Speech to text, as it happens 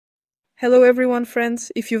Hello everyone,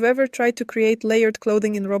 friends. If you've ever tried to create layered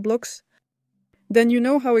clothing in Roblox, then you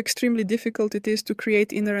know how extremely difficult it is to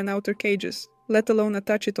create inner and outer cages, let alone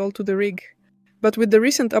attach it all to the rig. But with the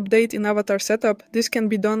recent update in Avatar Setup, this can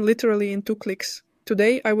be done literally in 2 clicks.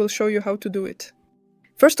 Today I will show you how to do it.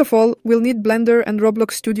 First of all, we'll need Blender and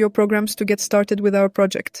Roblox Studio programs to get started with our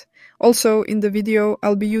project. Also, in the video,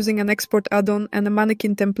 I'll be using an export add-on and a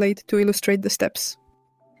mannequin template to illustrate the steps.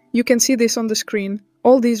 You can see this on the screen.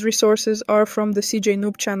 All these resources are from the CJ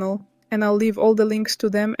Noob channel, and I'll leave all the links to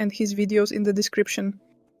them and his videos in the description.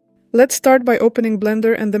 Let's start by opening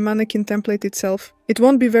Blender and the mannequin template itself. It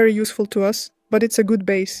won't be very useful to us, but it's a good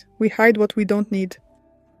base. We hide what we don't need.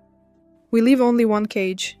 We leave only one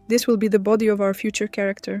cage. This will be the body of our future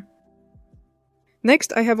character.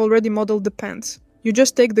 Next, I have already modeled the pants. You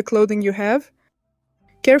just take the clothing you have,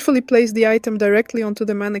 carefully place the item directly onto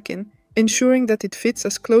the mannequin, ensuring that it fits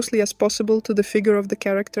as closely as possible to the figure of the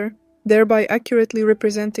character, thereby accurately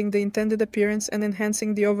representing the intended appearance and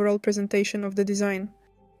enhancing the overall presentation of the design.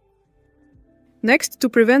 Next, to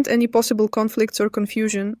prevent any possible conflicts or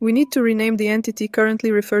confusion, we need to rename the entity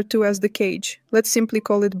currently referred to as the cage. Let's simply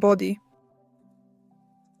call it body.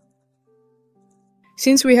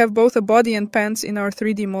 Since we have both a body and pants in our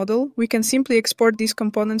 3D model, we can simply export these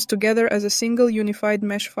components together as a single unified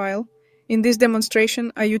mesh file. In this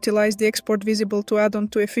demonstration, I utilize the export visible to add-on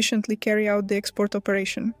to efficiently carry out the export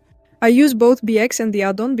operation. I use both FBX and the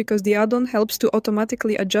add-on because the add-on helps to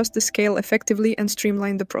automatically adjust the scale effectively and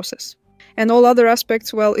streamline the process. And all other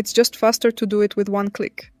aspects, well, it's just faster to do it with one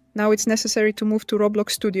click. Now it's necessary to move to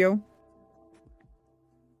Roblox Studio.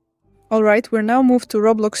 Alright, we're now moved to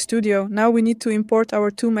Roblox Studio. Now we need to import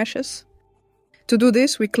our 2 meshes. To do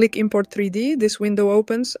this, we click Import 3D, this window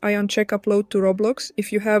opens, I uncheck Upload to Roblox.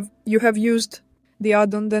 If you have used the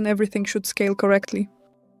add-on, then everything should scale correctly.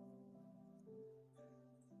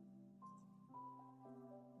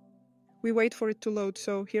 We wait for it to load,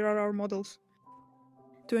 so here are our models.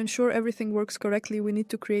 To ensure everything works correctly, we need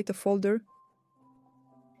to create a folder.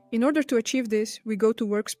 In order to achieve this, we go to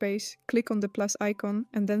Workspace, click on the plus icon,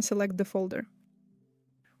 and then select the folder.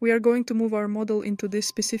 We are going to move our model into this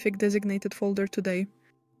specific designated folder today.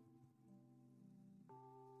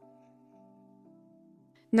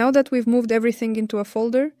 Now that we've moved everything into a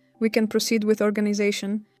folder, we can proceed with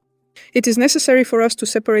organization. It is necessary for us to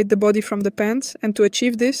separate the body from the pants, and to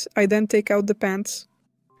achieve this, I then take out the pants.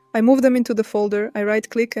 I move them into the folder, I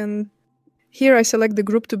right-click, and here I select the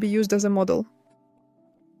group to be used as a model.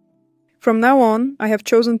 From now on, I have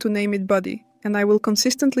chosen to name it body, and I will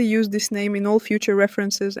consistently use this name in all future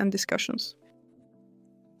references and discussions.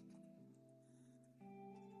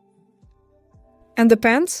 And the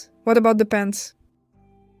pants? What about the pants?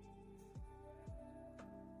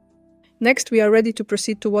 Next, we are ready to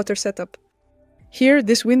proceed to water setup. Here,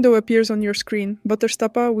 this window appears on your screen, but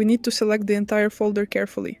we need to select the entire folder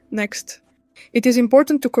carefully. Next. It is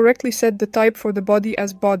important to correctly set the type for the body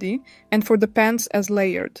as body, and for the pants as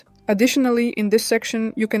layered. Additionally, in this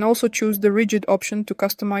section, you can also choose the rigid option to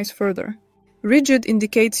customize further. Rigid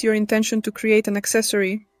indicates your intention to create an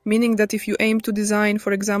accessory, meaning that if you aim to design,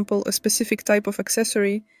 for example, a specific type of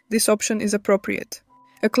accessory, this option is appropriate.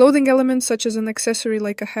 A clothing element such as an accessory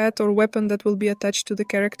like a hat or weapon that will be attached to the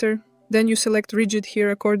character, then you select rigid here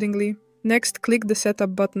accordingly. Next, click the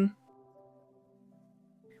setup button.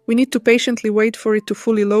 We need to patiently wait for it to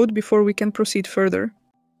fully load before we can proceed further.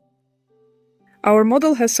 Our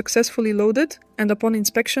model has successfully loaded, and upon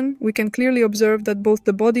inspection, we can clearly observe that both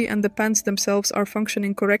the body and the pants themselves are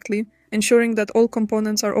functioning correctly, ensuring that all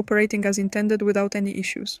components are operating as intended without any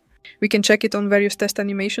issues. We can check it on various test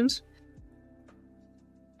animations.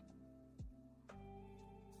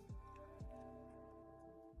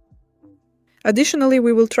 Additionally,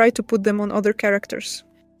 we will try to put them on other characters.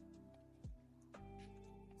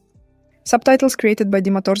 Subtitles created by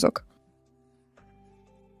Dimatorzok.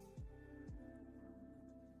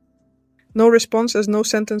 No response as no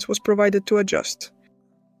sentence was provided to adjust.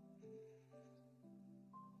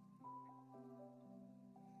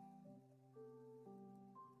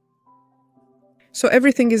 So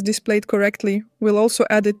everything is displayed correctly. We'll also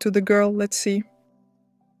add it to the girl, let's see.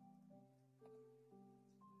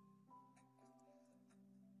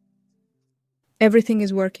 Everything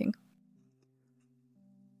is working.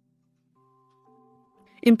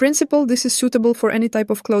 In principle, this is suitable for any type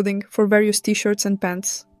of clothing, for various t-shirts and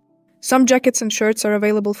pants. Some jackets and shirts are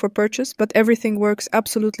available for purchase, but everything works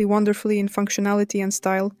absolutely wonderfully in functionality and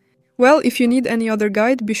style. Well, if you need any other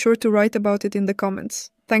guide, be sure to write about it in the comments.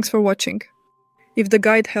 Thanks for watching. If the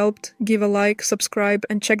guide helped, give a like, subscribe,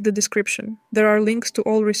 and check the description. There are links to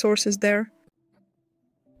all resources there.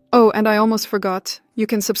 Oh, and I almost forgot. You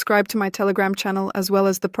can subscribe to my Telegram channel as well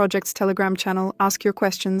as the project's Telegram channel, ask your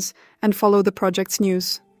questions, and follow the project's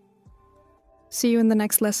news. See you in the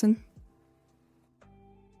next lesson.